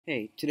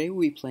Hey, today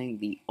we'll be playing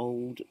the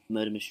old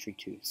Murder Mystery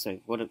 2, so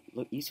what it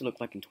used to look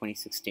like in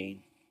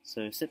 2016.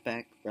 So sit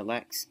back,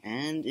 relax,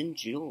 and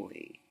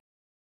enjoy.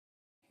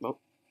 Well,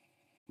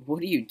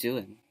 what are you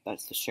doing?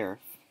 That's the sheriff,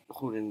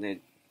 holding the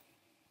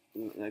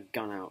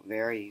gun out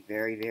very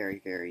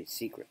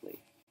secretly.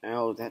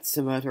 Oh, that's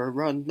the murderer,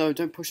 run! No,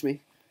 don't push me!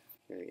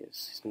 There he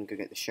is. He's gonna go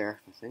get the sheriff,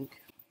 I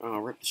think. Oh,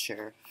 rip the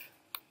sheriff.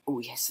 Oh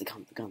yes, the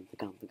gun.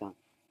 I'm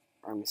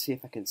gonna see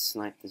if I can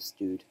snipe this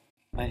dude.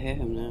 I hear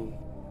him now.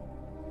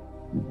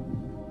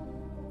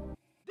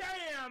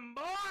 Damn,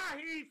 boy,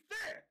 he's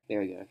thick!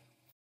 There we go.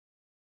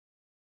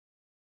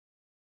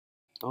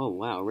 Oh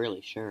wow,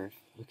 really, sheriff?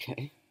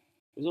 Okay.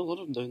 There's a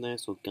lot of no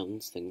nice or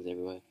guns things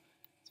everywhere.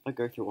 So if I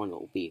go through one,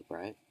 it'll beep,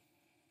 right?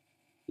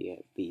 Yeah,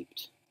 it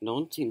beeped. No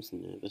one seems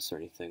nervous or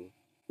anything. I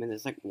mean,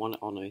 there's like one.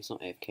 Oh no, he's not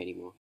AFK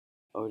anymore.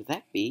 Oh, did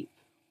that beep?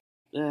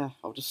 Yeah,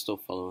 I'll just still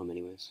follow him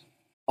anyways.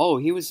 Oh,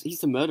 he's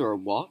the murderer.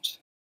 What?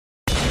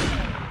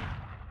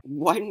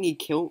 Why didn't he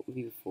kill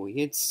me before? He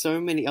had so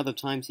many other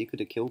times he could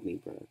have killed me,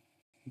 bro.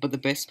 But the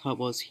best part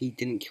was he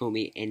didn't kill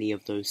me any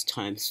of those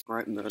times.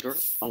 Right, murderer?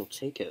 I'll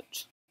take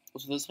it.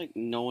 Also, there's like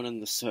no one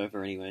in the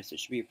server anyway, so it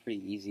should be a pretty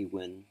easy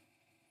win.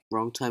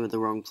 Wrong time at the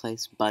wrong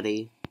place,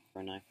 buddy. For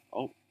a knife.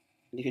 Oh,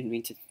 I didn't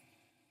mean to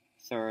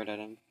throw it at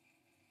him.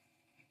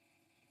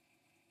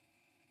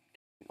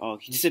 Oh,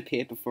 he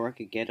disappeared before I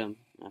could get him.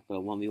 I've got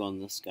a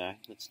 1v1 this guy.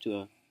 Let's do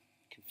a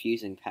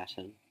confusing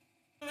pattern.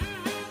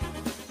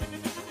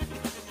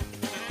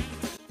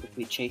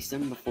 Quickly chase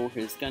him before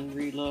his gun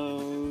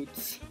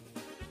reloads.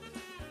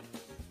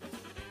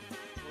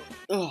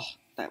 Ugh,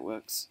 that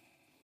works.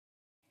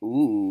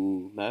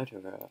 Ooh,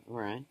 murderer.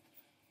 Alright.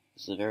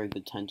 This is a very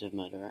good tentative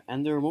murderer.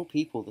 And there are more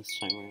people this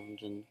time around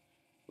than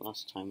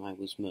last time I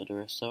was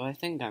murderer, so I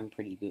think I'm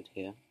pretty good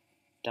here.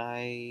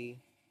 Die.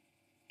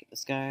 Get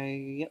this guy.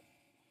 Yep.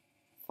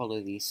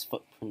 Follow these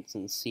footprints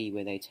and see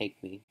where they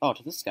take me. Oh,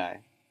 to this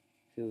guy.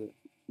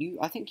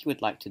 I think you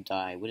would like to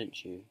die,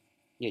 wouldn't you?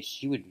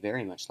 Yes, you would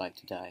very much like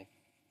to die.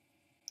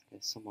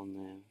 There's someone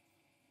there.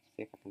 Let's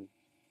see if I can...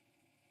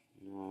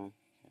 No.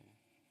 Okay.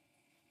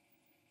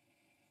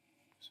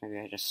 So maybe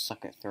I just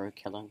suck at throw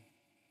killing.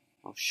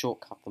 I'll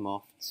shortcut them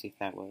off and see if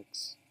that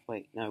works.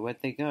 Wait, no,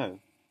 where'd they go?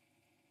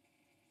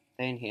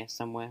 They're in here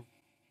somewhere.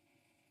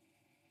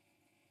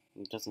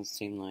 It doesn't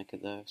seem like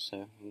it though,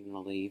 so I'm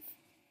gonna leave.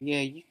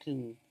 Yeah, you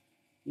can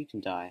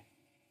die.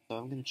 So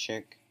I'm gonna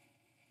check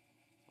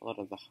a lot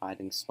of the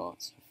hiding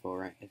spots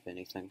before, if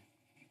anything.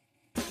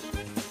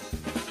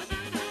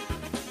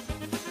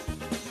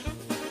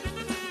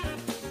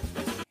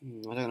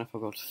 I don't know if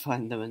I'll be able to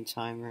find them in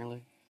time,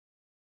 really.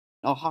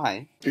 Oh,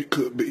 hi. It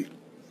could be.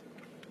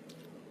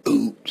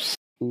 Oops.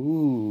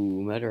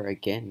 Ooh, murder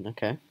again,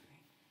 okay.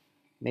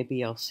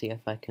 Maybe I'll see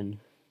if I can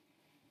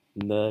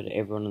murder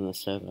everyone in the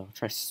server. I'll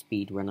try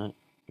speedrun it.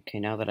 Okay,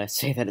 now that I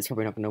say that, it's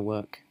probably not gonna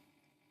work.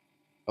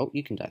 Oh,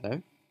 you can die,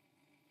 though.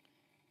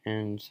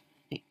 And...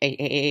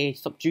 Hey,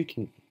 stop juking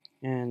me.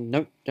 And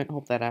nope, don't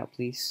hold that out,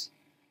 please.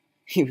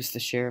 He was the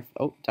sheriff.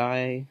 Oh,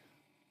 die.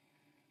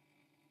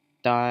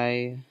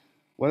 Die.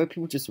 Why were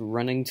people just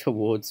running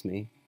towards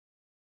me?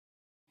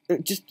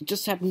 It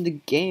just happened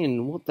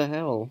again. What the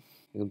hell?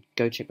 We'll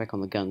go check back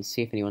on the gun,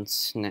 see if anyone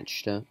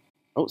snatched it.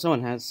 Oh,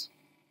 someone has.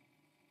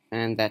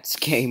 And that's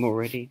game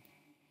already.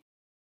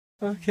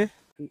 Okay.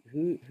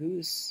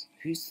 Who's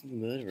the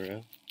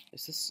murderer?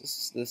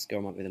 This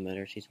girl might be the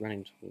murderer. She's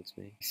running towards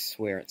me. I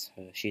swear it's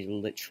her. She's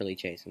literally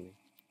chasing me.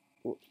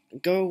 Well,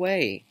 go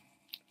away!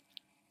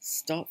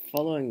 Stop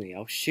following me.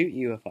 I'll shoot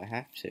you if I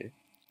have to. Are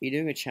you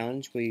doing a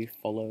challenge where you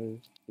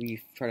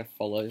try to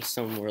follow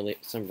some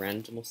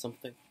random or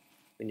something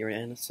when you're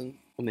innocent?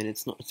 I mean,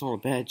 it's not a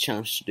bad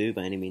challenge to do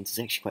by any means. It's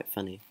actually quite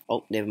funny.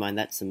 Oh, never mind.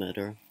 That's the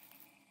murderer.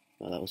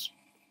 Oh, that was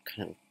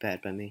kind of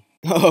bad by me.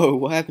 Oh,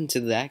 what happened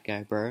to that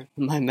guy, bro?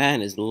 My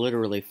man is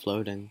literally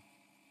floating.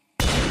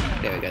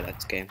 There we go.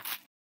 That's game.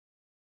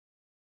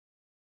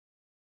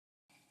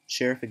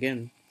 Sheriff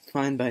again.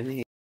 Fine by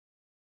me.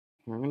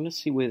 I'm gonna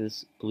see where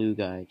this blue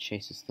guy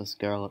chases this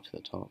girl up to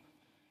the top.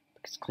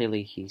 Because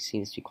clearly he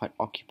seems to be quite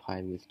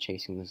occupied with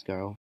chasing this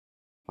girl.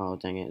 Oh,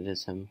 dang it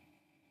is him.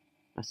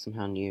 I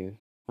somehow knew.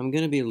 I'm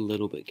gonna be a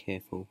little bit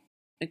careful.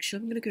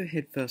 Actually, I'm gonna go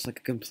head first like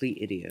a complete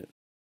idiot.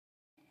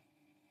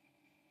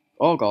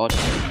 Oh god.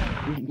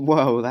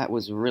 Whoa, that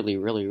was really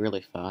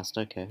fast.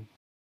 Okay.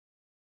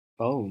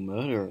 Oh,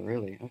 murderer,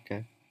 really?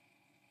 Okay.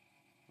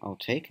 I'll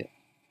take it.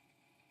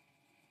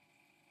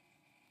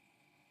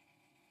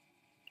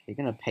 You're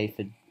gonna pay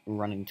for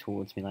running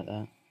towards me like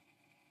that.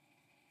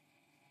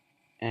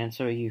 And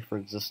so are you for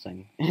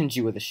existing. And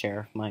you were the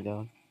sheriff, my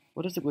god.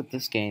 What is it with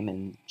this game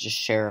and just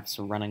sheriffs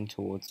running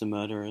towards the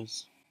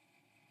murderers?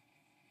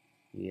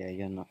 Yeah,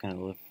 you're not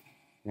gonna live.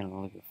 You're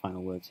gonna live your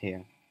final words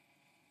here.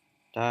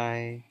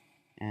 Die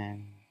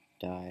and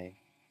die.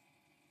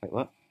 Wait,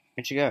 what?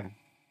 Where'd you go?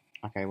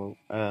 Okay, well,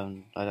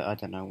 I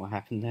don't know what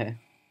happened there.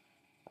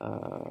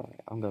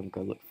 I'm gonna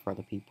go look for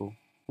other people.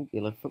 Oh,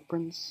 yellow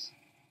footprints.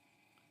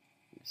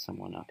 There's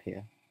someone up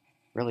here.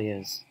 Really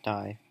is.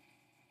 Die.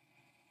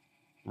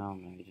 Oh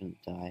no, you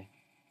didn't die.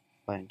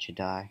 Why don't you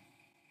die?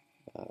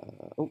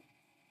 Oh,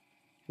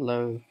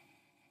 hello.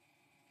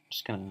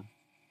 Just gonna...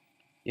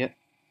 Yep.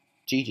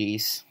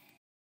 GG's.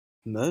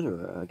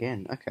 Murderer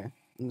again, okay.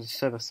 And the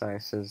server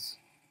size is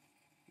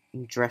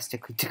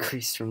drastically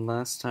decreased from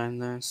last time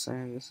though, so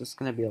this is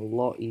gonna be a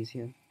lot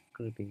easier.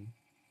 Gotta be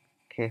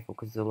careful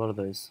because there's a lot of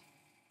those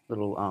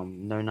little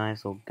no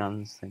knives or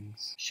guns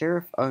things.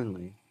 Sheriff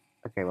only.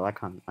 Okay, well I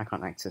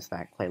can't access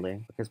that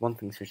clearly because one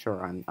thing's for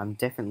sure, I'm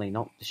definitely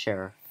not the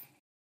sheriff.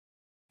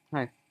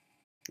 Hi.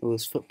 Oh,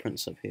 there's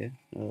footprints up here.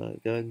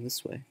 Going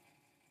this way.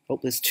 Oh,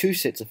 there's two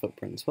sets of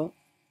footprints. What?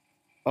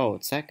 Oh,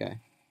 it's that guy.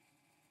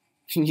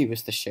 You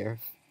was the sheriff.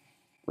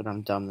 But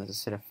I'm dumb. There's a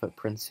set of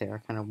footprints here.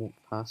 I kind of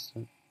walked past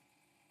it.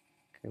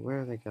 Okay,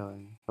 where are they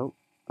going? Oh,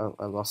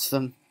 I lost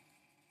them.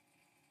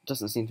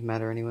 Doesn't seem to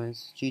matter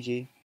anyways.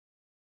 GG.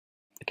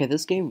 Okay,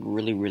 this game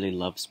really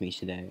loves me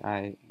today.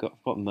 I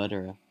got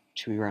Murderer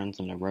 2 rounds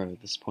in a row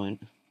at this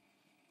point.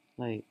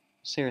 Like,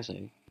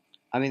 seriously.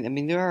 I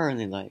mean, there are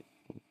only like,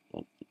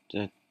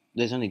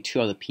 there's only 2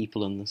 other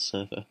people in this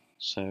server.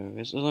 So,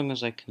 as long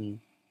as I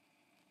can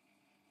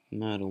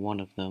murder one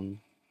of them,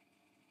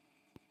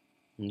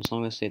 and as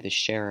long as they're the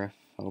sheriff,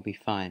 I'll be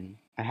fine.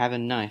 I have a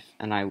knife,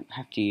 and I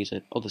have to use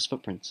it. Oh, there's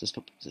footprints,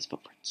 there's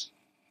footprints.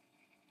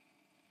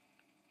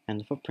 And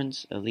the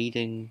footprints are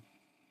leading...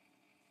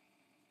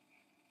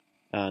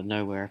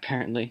 nowhere,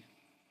 apparently.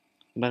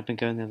 I might have been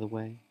going the other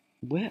way.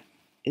 Where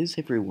is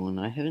everyone?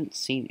 I haven't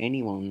seen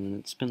anyone, and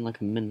it's been like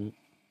a minute.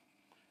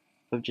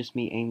 Of just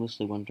me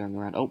aimlessly wandering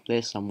around. Oh,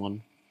 there's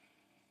someone.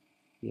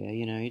 Yeah,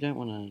 you know, you don't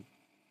want to...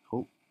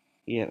 Oh,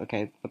 yeah,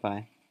 okay,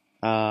 bye-bye.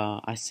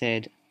 I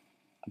said...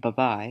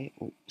 Bye-bye.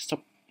 Oh,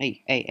 stop.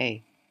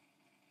 Hey.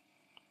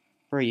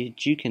 Bro, you're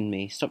juking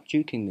me. Stop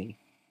juking me.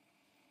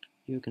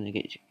 You're gonna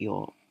get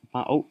your...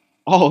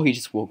 Oh, he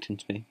just walked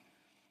into me.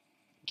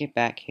 Get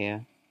back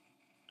here.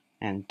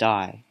 And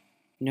die.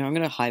 You know, I'm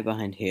gonna hide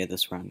behind here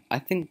this run. I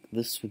think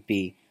this would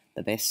be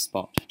the best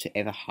spot to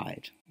ever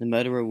hide. The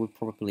murderer would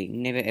probably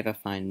never ever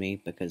find me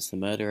because the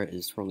murderer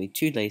is probably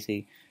too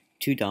lazy,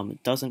 too dumb,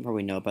 doesn't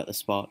probably know about the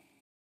spot.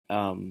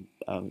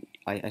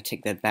 I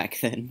take that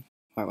back then.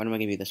 Alright, what am I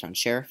gonna be this round?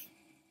 Sheriff?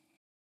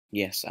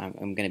 Yes,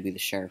 I'm gonna be the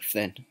sheriff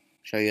then.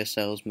 Show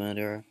yourselves,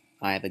 murderer.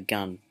 I have a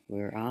gun.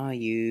 Where are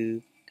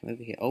you? Come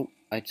over here. Oh,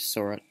 I just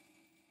saw it.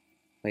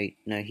 Wait,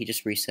 no, he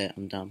just reset.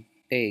 I'm dumb.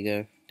 There you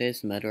go.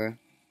 There's the murderer.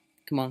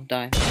 Come on,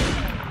 die.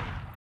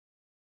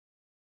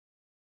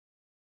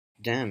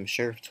 Damn,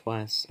 sheriff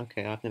twice.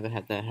 Okay, I've never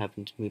had that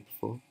happen to me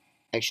before.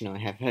 Actually, no, I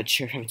have had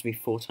sheriff happen to me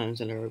 4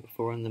 times in a row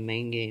before in the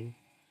main game.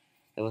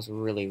 That was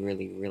really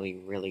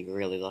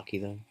lucky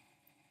though.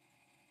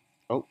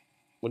 Oh,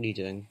 what are you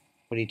doing?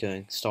 What are you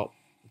doing? Stop.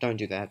 Don't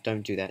do that.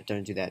 Don't do that.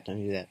 Don't do that.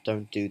 Don't do that.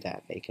 Don't do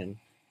that, Bacon.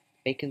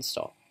 Bacon,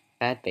 stop.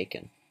 Bad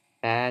Bacon.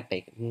 Bad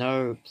Bacon.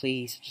 No,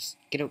 please, just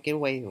get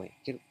away.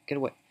 Get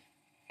away.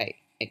 Hey,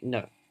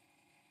 no.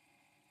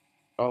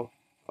 Oh,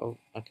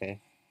 okay.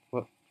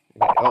 What?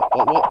 Okay.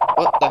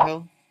 What the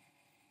hell?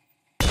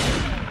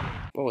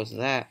 What was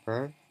that,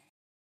 bro?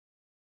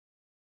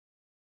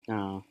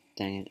 Oh,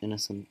 dang it,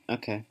 innocent.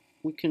 Okay.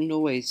 We can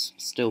always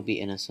still be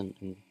innocent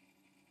and,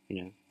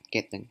 you know,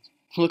 get things.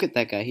 Look at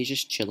that guy, he's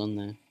just chilling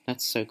there.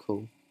 That's so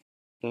cool.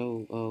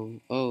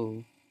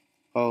 Oh,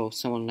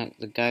 someone like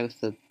the guy with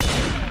the...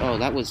 Oh,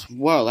 that was...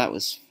 Whoa, that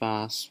was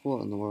fast.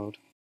 What in the world?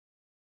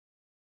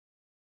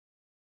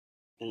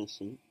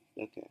 Innocent.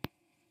 Okay.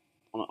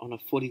 On a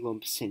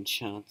 41%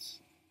 chance.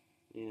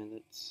 Yeah,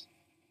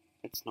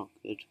 that's not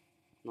good.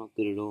 Not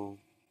good at all.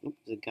 Look,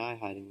 there's a guy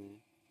hiding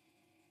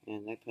there.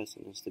 And that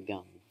person has the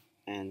gun.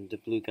 And the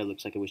blue guy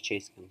looks like it was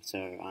chasing him,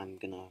 so I'm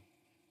gonna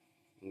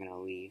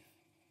leave.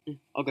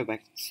 I'll go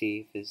back and see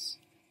if there's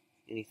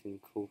anything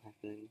cool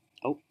happening.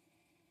 Oh,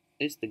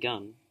 there's the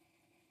gun.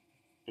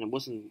 And it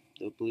wasn't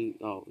the blue...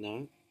 Oh,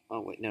 no.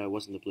 Oh, wait, no, it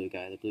wasn't the blue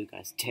guy. The blue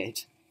guy's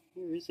dead.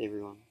 Where is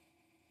everyone?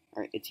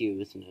 Alright, it's you,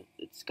 isn't it?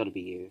 It's gotta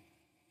be you.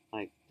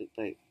 Like,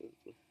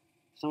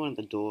 someone at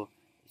the door.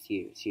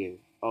 It's you.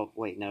 Oh,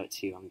 wait, no,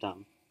 it's you. I'm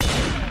dumb.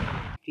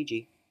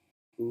 GG.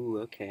 Ooh,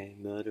 okay,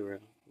 murderer.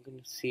 I'm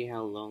gonna see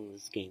how long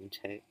this game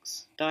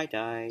takes.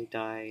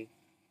 Die.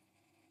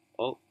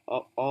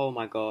 Oh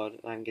my god,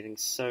 I'm getting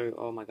so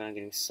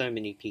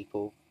many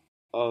people.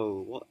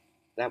 Oh, what?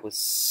 That was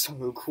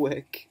so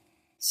quick.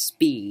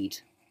 Speed,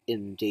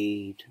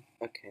 indeed.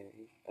 Okay,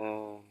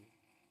 but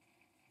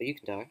you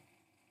can die.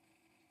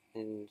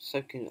 And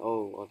so can,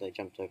 oh, they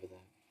jumped over there.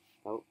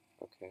 Oh,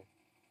 okay.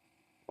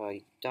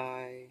 You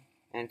die.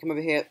 And come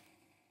over here.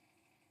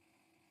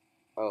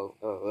 Oh,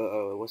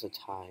 it was a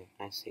tie.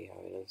 I see how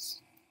it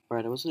is.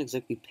 Right, I wasn't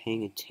exactly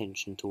paying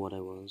attention to what I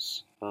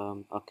was.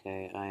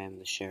 Okay, I am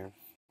the sheriff.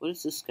 What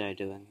is this guy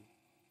doing?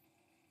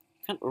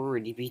 He can't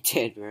already be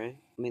dead, right?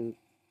 I mean,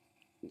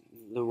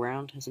 the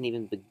round hasn't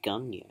even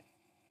begun yet.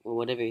 Well,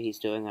 whatever he's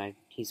doing,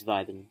 he's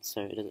vibing,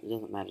 so it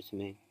doesn't matter to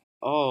me.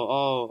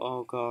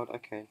 Oh god,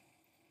 okay.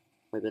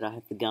 Wait, but I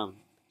have the gun.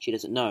 She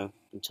doesn't know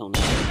until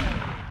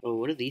now. Oh,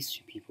 what are these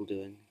 2 people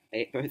doing?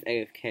 Both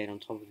AFK on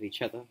top of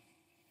each other.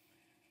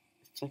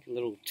 It's like a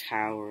little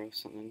tower or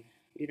something.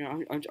 You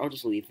know, I'll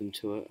just leave them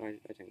to it.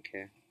 I don't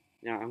care.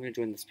 Now, I'm going to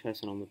join this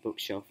person on the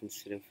bookshelf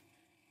instead of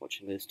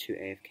watching those two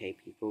AFK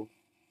people.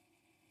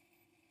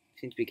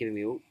 Seem to be giving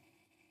me all...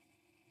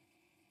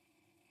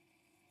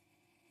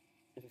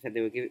 As I said,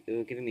 they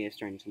were giving me a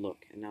strange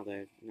look, and now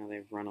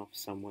they've run off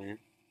somewhere.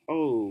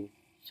 Oh,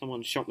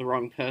 someone shot the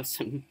wrong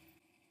person.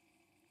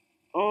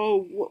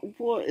 Oh,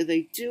 what are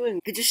they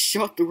doing? They just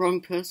shot the wrong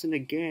person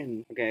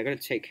again. Okay, I gotta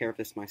take care of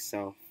this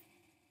myself.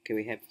 Okay,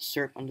 we have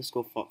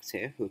Syrup_Fox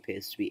here, who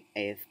appears to be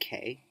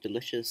AFK.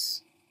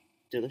 Delicious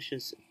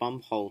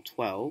Bumhole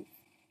 12,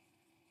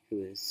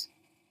 who is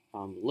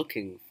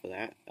looking for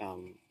that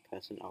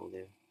person. Oh,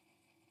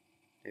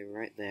 they're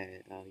right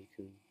there. You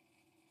can.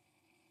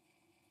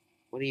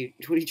 What are you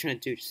trying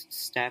to do? Just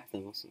stab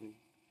them or something?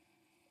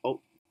 Oh,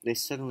 they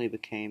suddenly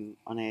became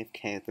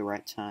un-AFK at the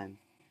right time.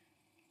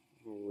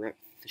 Rip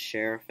the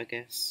sheriff, I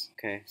guess.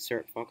 Okay,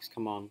 Syrup Fox,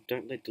 come on.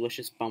 Don't let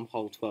Delicious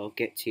Bumhole 12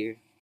 get to you.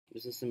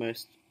 This is the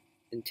most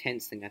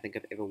intense thing I think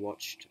I've ever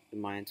watched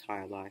in my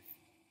entire life.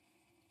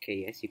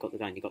 Okay, yes, you got the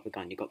gun, you got the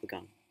gun, you got the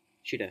gun.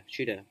 Shoot her,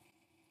 shoot her.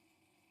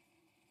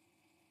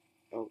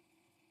 Oh,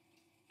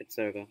 it's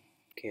over.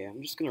 Okay,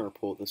 I'm just gonna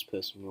report this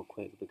person real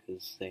quick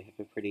because they have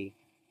a pretty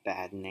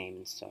bad name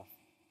and stuff.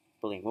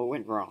 Bullying, what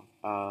went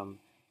wrong?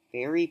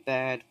 Very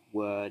bad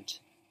word,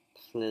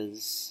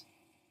 please.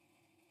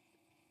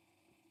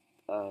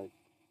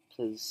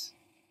 Please,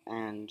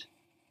 and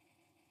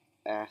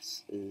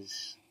ass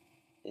is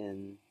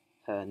in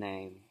her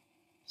name.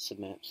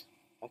 Submit.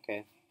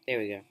 Okay, there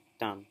we go.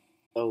 Done.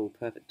 Oh,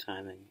 perfect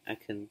timing. I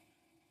can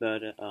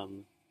murder,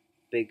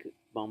 Big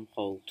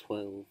Bumhole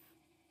 12.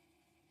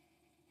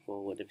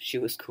 Or whatever she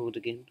was called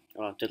again.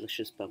 Oh,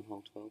 Delicious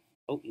Bumhole 12.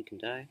 Oh, you can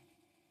die.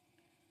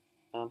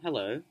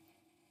 Hello.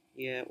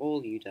 Yeah,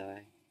 all you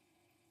die.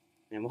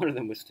 And one of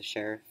them was the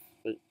sheriff.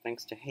 But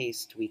thanks to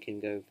haste, we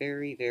can go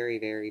very, very,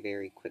 very,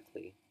 very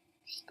quickly.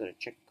 Just gotta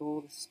check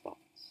all the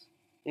spots.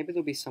 Maybe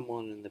there'll be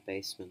someone in the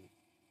basement.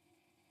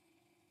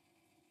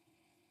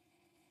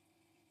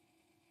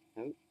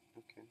 Oh,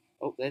 okay.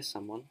 Oh, there's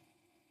someone.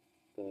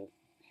 But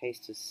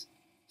haste is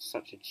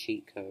such a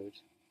cheat code.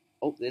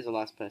 Oh, there's the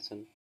last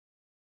person.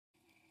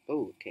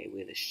 Oh, okay,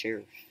 we're the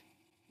sheriff.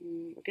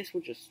 I guess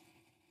we'll just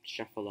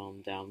shuffle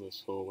on down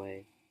this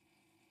hallway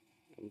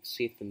and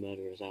see if the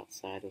murderer's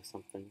outside or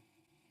something.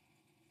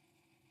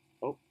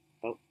 Oh.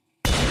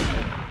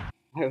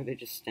 Why were they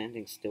just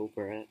standing still,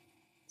 Brett?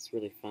 It's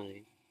really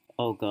funny.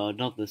 Oh god,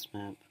 not this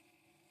map.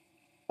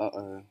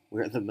 Uh-oh,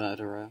 we're the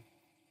murderer.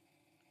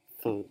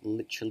 For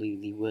literally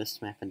the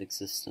worst map in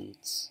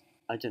existence.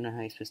 I don't know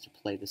how you're supposed to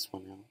play this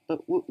one now,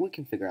 but we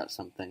can figure out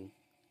something.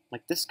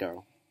 Like this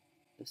girl.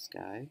 This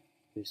guy,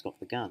 who's got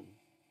the gun,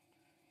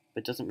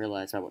 but doesn't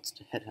realize I wants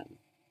to hit him.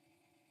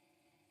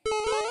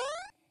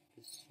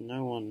 There's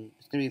no one...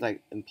 It's gonna be,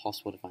 like,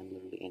 impossible to find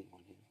literally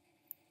anyone here.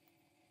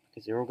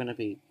 Because they're all gonna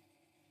be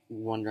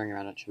wandering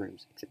around each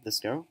rooms, except this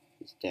girl,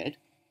 who's dead.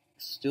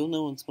 Still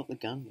no one's got the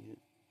gun yet.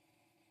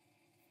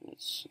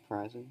 That's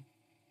surprising.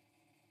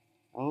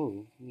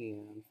 Oh, yeah,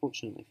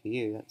 unfortunately for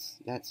you,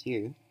 that's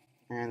you.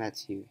 And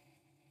that's you.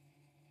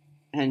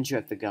 And you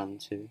have the gun,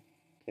 too.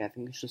 Okay, I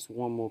think there's just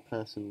one more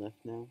person left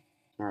now.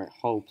 Alright,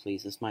 hold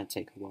please, this might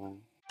take a while.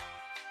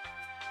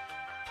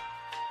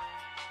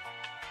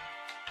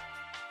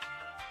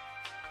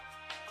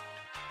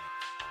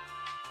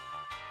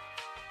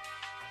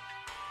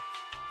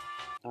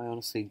 I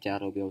honestly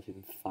doubt I'll be able to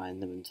even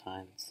find them in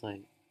time. It's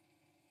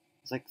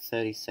like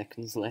 30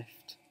 seconds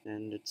left,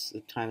 and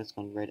the time has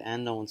gone red,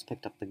 and no one's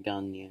picked up the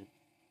gun yet.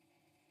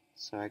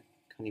 So I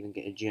can't even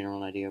get a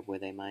general idea of where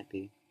they might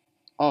be.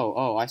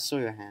 Oh, I saw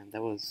your hand.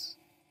 That was...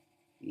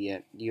 Yeah,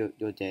 you're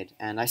dead,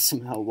 and I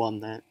somehow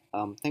won that.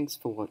 Thanks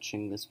for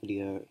watching this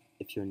video.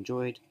 If you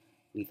enjoyed,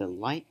 leave a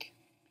like,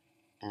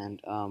 and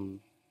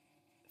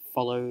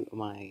follow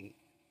my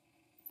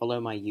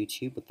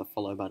YouTube with the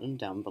follow button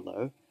down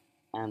below,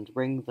 and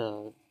ring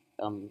the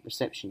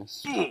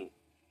receptionist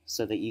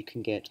so that you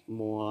can get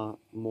more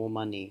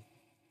money.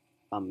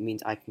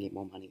 Means I can get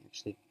more money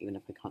actually, even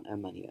if I can't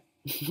earn money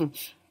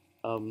yet.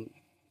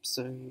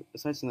 So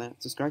aside from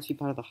that, subscribe to be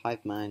part of the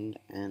hive mind,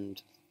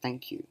 and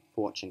thank you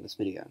for watching this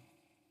video.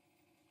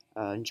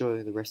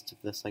 Enjoy the rest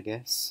of this, I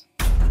guess.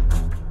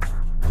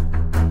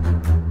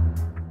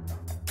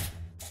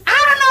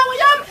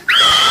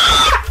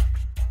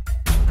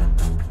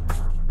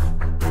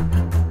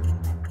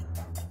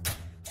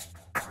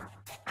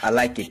 I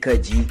like it,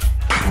 cut G.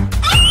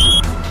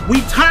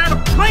 We tired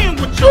of playing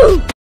with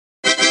you!